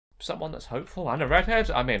someone that's hopeful and a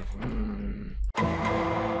redhead. I mean,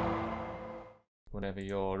 whenever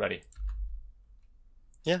you're ready.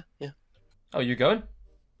 Yeah. Oh, you going?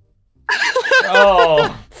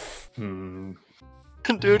 Oh.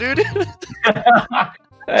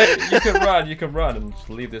 Hey, you can run and just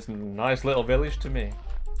leave this nice little village to me.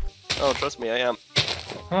 Oh, trust me, I am.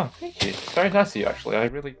 Oh, thank you. Very nice of you, actually. I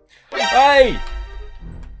really... Hey!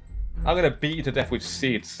 I'm gonna beat you to death with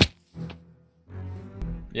seeds.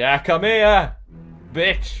 Yeah, come here!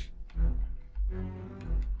 Bitch!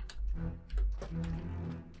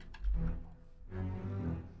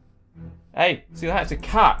 Hey, see that? It's a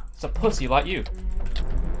cat. It's a pussy like you.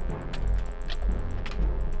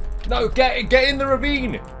 No, get in the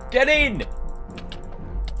ravine! Get in!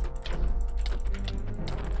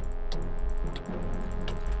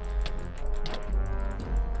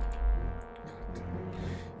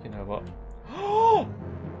 You know what? Oh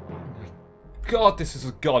my god, this is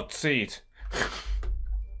a god seed.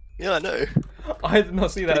 Yeah, I know. I did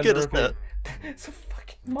not see that. Pretty good, isn't it? It's a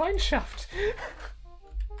fucking mine shaft.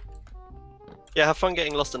 Yeah, have fun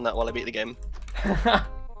getting lost in that while I beat the game.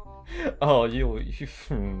 Oh, you.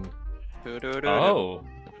 Oh.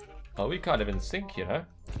 Oh, we kind of in sync, you know?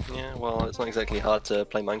 Yeah, well, it's not exactly hard to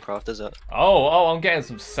play Minecraft, is it? Oh, I'm getting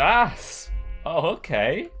some sass. Oh,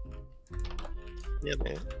 okay. Yeah,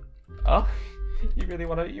 mate. Oh, you really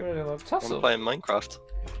want to tussle? I'm playing Minecraft.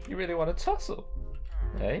 You really want to tussle?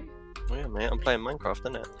 Hey? Yeah, mate, I'm playing Minecraft,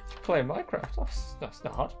 innit? Play Minecraft? That's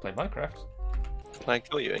not hard to play Minecraft. Can I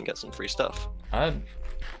kill you and get some free stuff?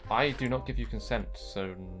 I do not give you consent,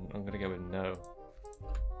 so I'm gonna go with no.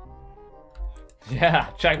 Yeah,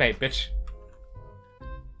 checkmate, bitch.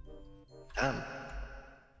 Damn.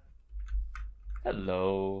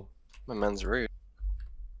 Hello. My man's rude.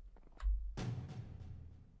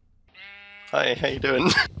 Hi, how you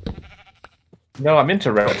doing? No, I'm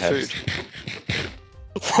into redheads. Food.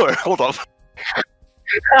 Whoa, hold on.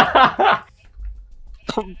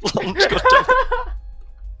 I'm just gonna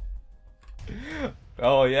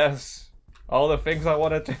Oh yes, all the things I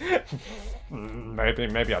wanted to.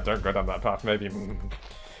 Maybe I don't go down that path. Maybe.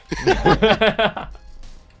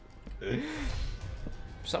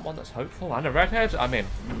 Someone that's hopeful and a redhead. I mean.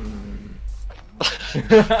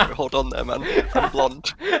 hold on there, man. I'm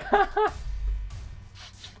blonde.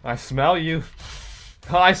 I smell you.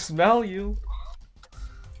 I smell you.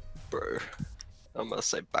 Bro, I must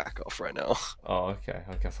say back off right now. Oh, okay.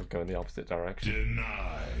 I guess I'll go in the opposite direction.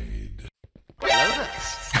 Denied.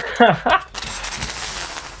 Nice.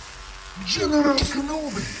 General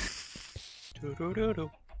Kenobi.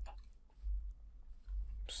 Doo-doo-doo-doo.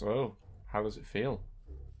 So, how does it feel?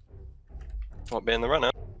 What, being the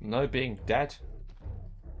runner? No, being dead.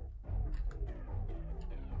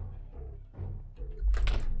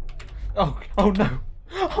 Oh no!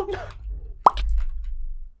 Oh no!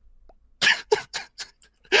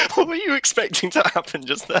 What were you expecting to happen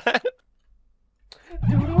just there?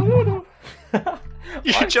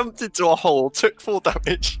 You jumped into a hole, took 4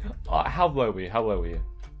 damage. How low were you? How low were you?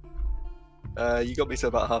 You got me to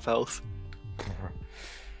about half health.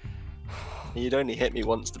 You'd only hit me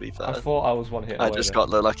once, to be fair. I thought I was one hit I away just then. got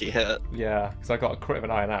the lucky hit. Yeah, because I got a crit of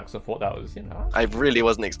an iron axe. I thought that was, you know. I really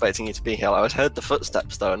wasn't expecting you to be here. I heard the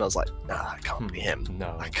footsteps though, and I was like, "Nah, it can't be him.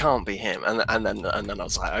 No. I can't be him." And then I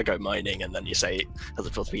was like, "I go mining," and then you say, "Has it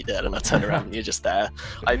supposed to be dead?" And I turn around, and you're just there.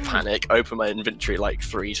 I panic, open my inventory like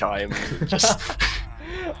 3 times, and just.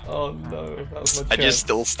 Oh no, that was my chance. And you're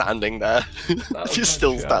still standing there. You're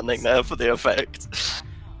still standing there for the effect.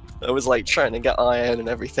 I was like trying to get iron and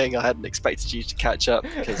everything. I hadn't expected you to catch up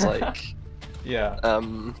because like, yeah.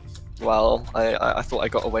 well, I thought I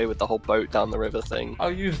got away with the whole boat down the river thing. Oh,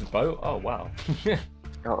 you used the boat? Oh wow.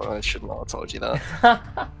 Oh, I should not have told you that.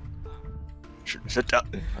 Should have said that.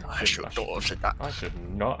 I should not have said that. I should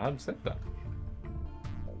not have said that.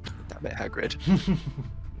 Damn it, Hagrid.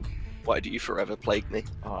 Why do you forever plague me?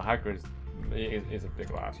 Oh, Hagrid is a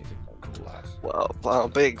big lad. He's a cool lad. Well,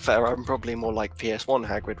 big fair. I'm probably more like PS1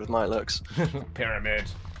 Hagrid with my looks. Pyramid.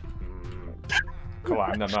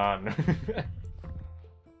 Climb the man.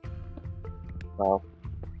 Well,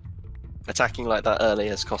 attacking like that early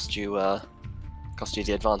has cost you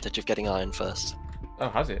the advantage of getting iron first. Oh,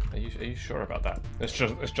 has it? Are you sure about that? As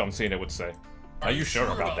John Cena would say. Are you sure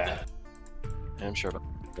about that? Yeah, I'm sure about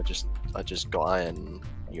it. I just got iron.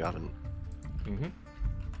 You haven't. Mhm.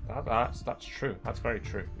 That's true. That's very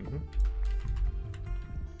true. Mhm.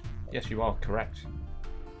 Yes, you are correct.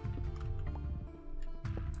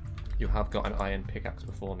 You have got an iron pickaxe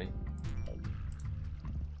before me.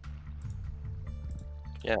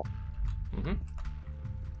 Yeah. Mhm.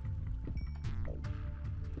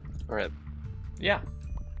 Alright. Yeah.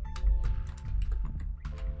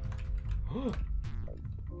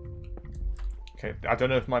 Okay, I don't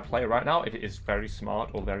know if my play right now, if it is very smart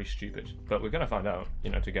or very stupid, but we're gonna find out, you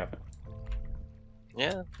know, together.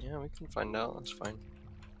 Yeah, we can find out. That's fine.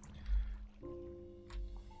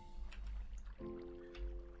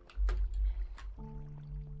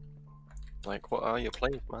 Like, what are your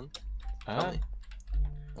plays, man? Tell me.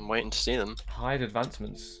 I'm waiting to see them. Hide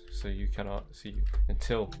advancements so you cannot see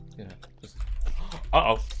until, you know, just...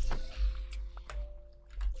 Uh-oh.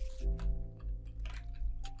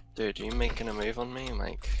 Dude, are you making a move on me?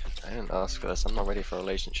 Like, I didn't ask for this. I'm not ready for a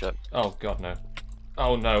relationship. Oh god, no.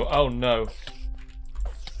 Oh no, oh no.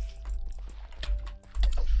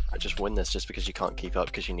 I just win this just because you can't keep up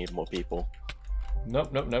because you need more people.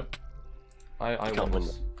 Nope, nope, nope. I can't win win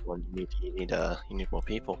this. when you need more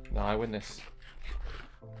people. No, I win this.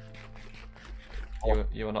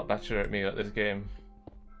 You are not better at me at this game.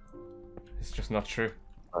 It's just not true.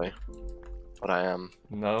 Sorry. But I am.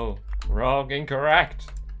 No. Wrong, incorrect.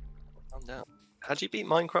 Calm down. How'd you beat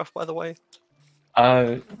Minecraft, by the way?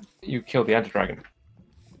 You killed the Ender Dragon.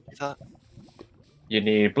 Is that? You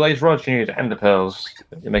need blaze rods, you need ender pearls.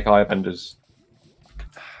 You make eye benders.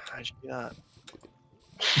 How'd you do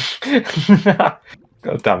that?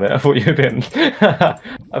 God damn it, I thought you'd been...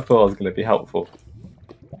 I thought I was going to be helpful.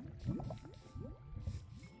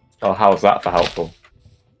 Oh, how's that for helpful?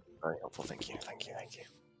 Very helpful, thank you, thank you, thank you.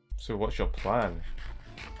 So what's your plan?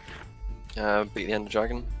 Beat the Ender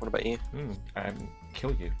Dragon. What about you?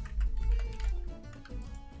 Kill you.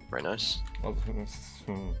 Very nice. Well,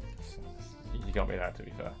 you got me there, to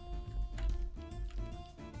be fair.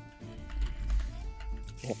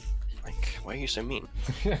 Like, why are you so mean?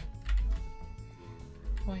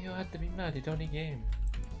 Well, you had to be mad, it's only a game.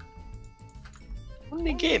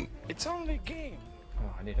 Only game? It's only a game.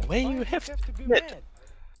 Oh, I need a... Where you have to be mad?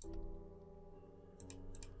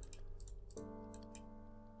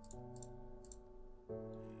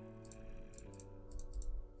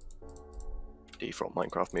 Default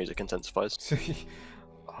Minecraft music intensifies.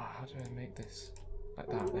 Oh, how do I make this like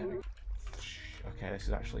that? There we go. Okay, this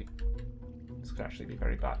could actually be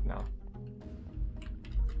very bad now.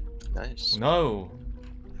 Nice. No.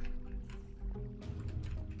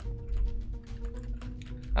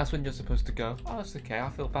 That's when you're supposed to go. Oh, it's okay. I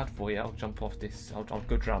feel bad for you. I'll jump off this. I'll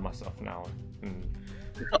go drown myself now.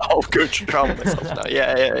 I'll go drown myself now.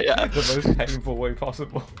 Yeah. The most painful way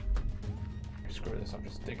possible. Screw this. I'm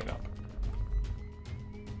just digging up.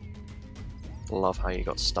 Love how you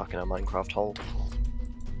got stuck in a Minecraft hole.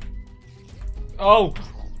 Oh!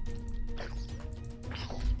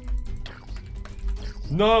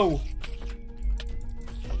 No!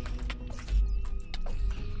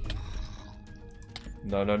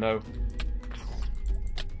 No.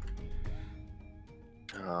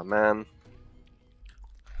 Oh man.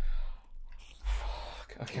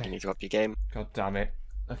 Fuck, okay. You need to up your game. God damn it.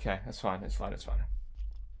 Okay, that's fine, it's fine.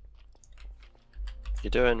 You're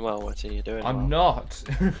doing well, Witty, you're doing well. I'm not!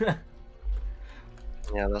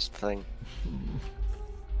 Yeah, that's the thing.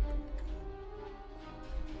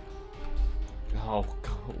 Oh,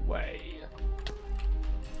 go away.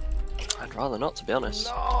 I'd rather not, to be honest.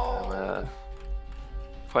 No! I'm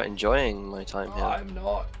quite enjoying my time here. I'm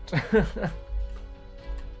not.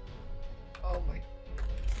 Oh my...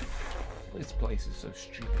 This place is so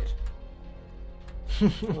stupid.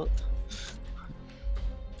 What?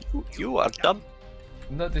 You are dumb.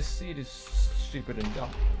 No, this seed is stupid and dumb.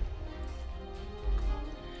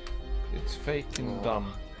 It's fake and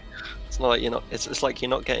dumb. It's not like you're not. It's like you're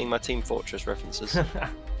not getting my Team Fortress references.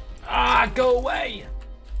 Ah, go away!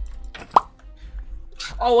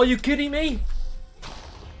 Oh, are you kidding me?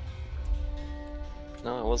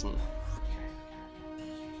 No, I wasn't.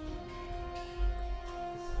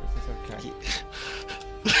 This is okay.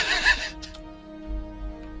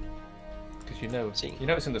 Because you know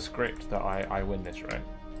it's in the script that I win this, right?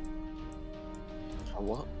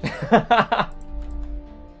 What? I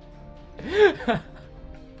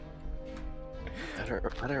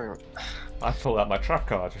don't. I pulled out my trap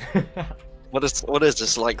card. What is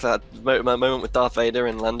this, like that moment with Darth Vader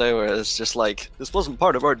and Lando where it's just like, this wasn't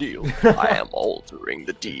part of our deal. I am altering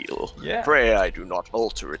the deal. Yeah. Pray I do not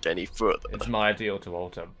alter it any further. It's my deal to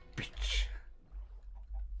alter, bitch.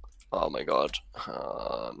 Oh my god.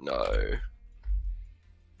 No.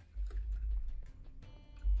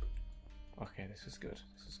 Okay, this is good.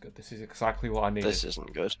 This is exactly what I needed. This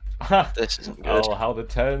isn't good. This isn't good. Oh, how the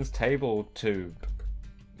turns table tube.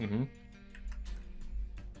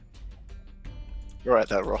 You're right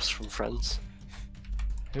there, Ross from Friends.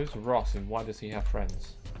 Who's Ross and why does he have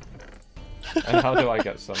friends? And how do I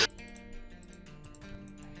get some?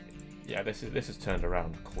 Yeah, this is turned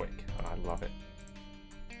around quick, and I love it.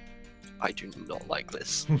 I do not like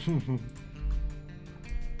this.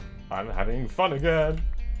 I'm having fun again.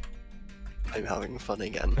 I'm having fun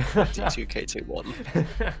again. D2K21.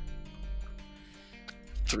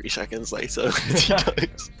 3 seconds later, he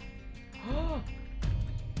dies.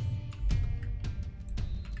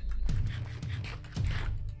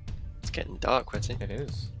 It's getting dark, Quetty. It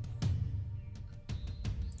is.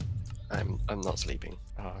 I'm not sleeping.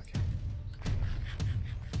 Oh, okay.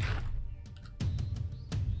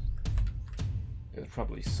 It would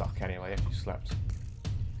probably suck anyway if you slept.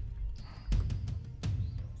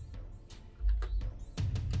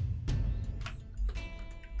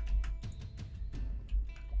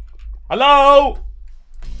 Hello?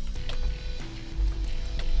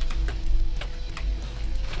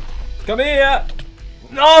 Come here!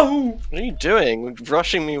 No! What are you doing?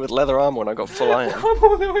 Rushing me with leather armor when I got full iron. I'm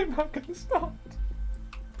all the way back at the start.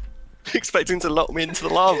 Expecting to lock me into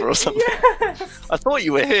the lava or something? Yes! I thought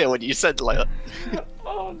you were here when you said like that.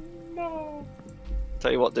 Oh no!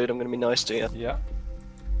 Tell you what, dude, I'm gonna be nice to you. Yeah.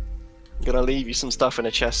 I'm gonna leave you some stuff in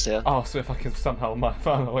a chest here. Oh, so if I can somehow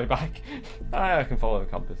find my way back, I can follow the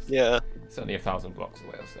compass. Yeah. It's only 1,000 blocks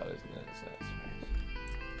away or so, isn't it? So it's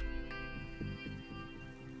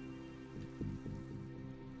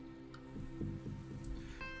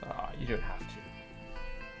fine. Ah, you don't have to.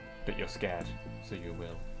 But you're scared, so you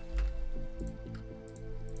will.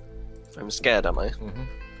 I'm scared, am I? Mm-hmm. Do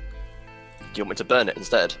you want me to burn it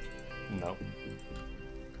instead? No.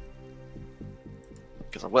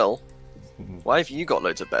 Because I will. Why have you got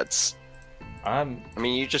loads of beds? I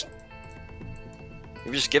mean, you've just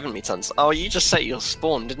given me tons. Oh, you just set your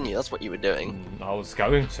spawn, didn't you? That's what you were doing. I was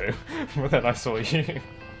going to, but then I saw you.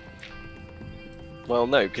 Well,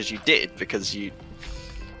 no, because you did, because you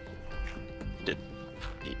did.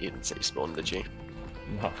 You didn't set your spawn, did you?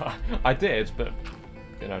 No, I did, but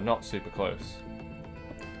you know, not super close.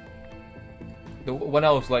 When I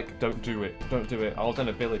was like, don't do it, I was in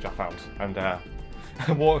a village I found, and I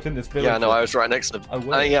walked in this village. Yeah, no, I was right next to them.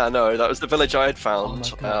 Yeah, no, that was the village I had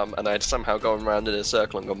found, and I'd somehow gone around in a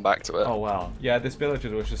circle and gone back to it. Oh wow. Yeah, this villager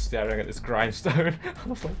was just staring at this grindstone. I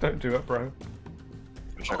was like, don't do it, bro.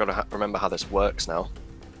 Which I gotta remember how this works now.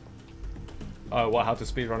 Oh, what, how to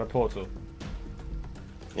speedrun a portal?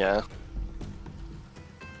 Yeah.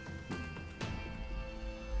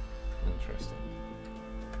 Interesting.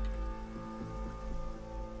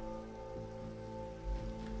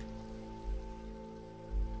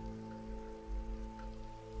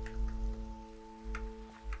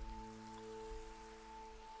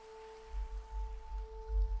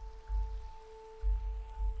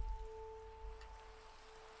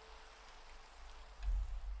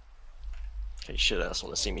 Okay, shit ass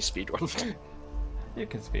wanna see me speedrun. You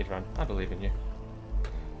can speedrun. I believe in you.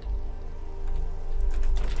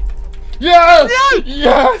 Yes!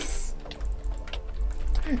 Yes!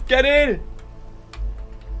 Get in!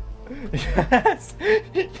 Yes!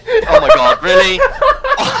 Oh my god, really?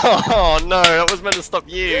 Oh no, that was meant to stop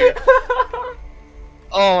you.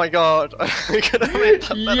 Oh my god, I could have made that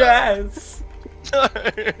better. Yes! No.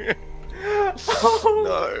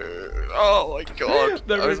 No. Oh my god.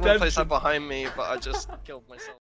 I was gonna place that behind me, but I just killed myself.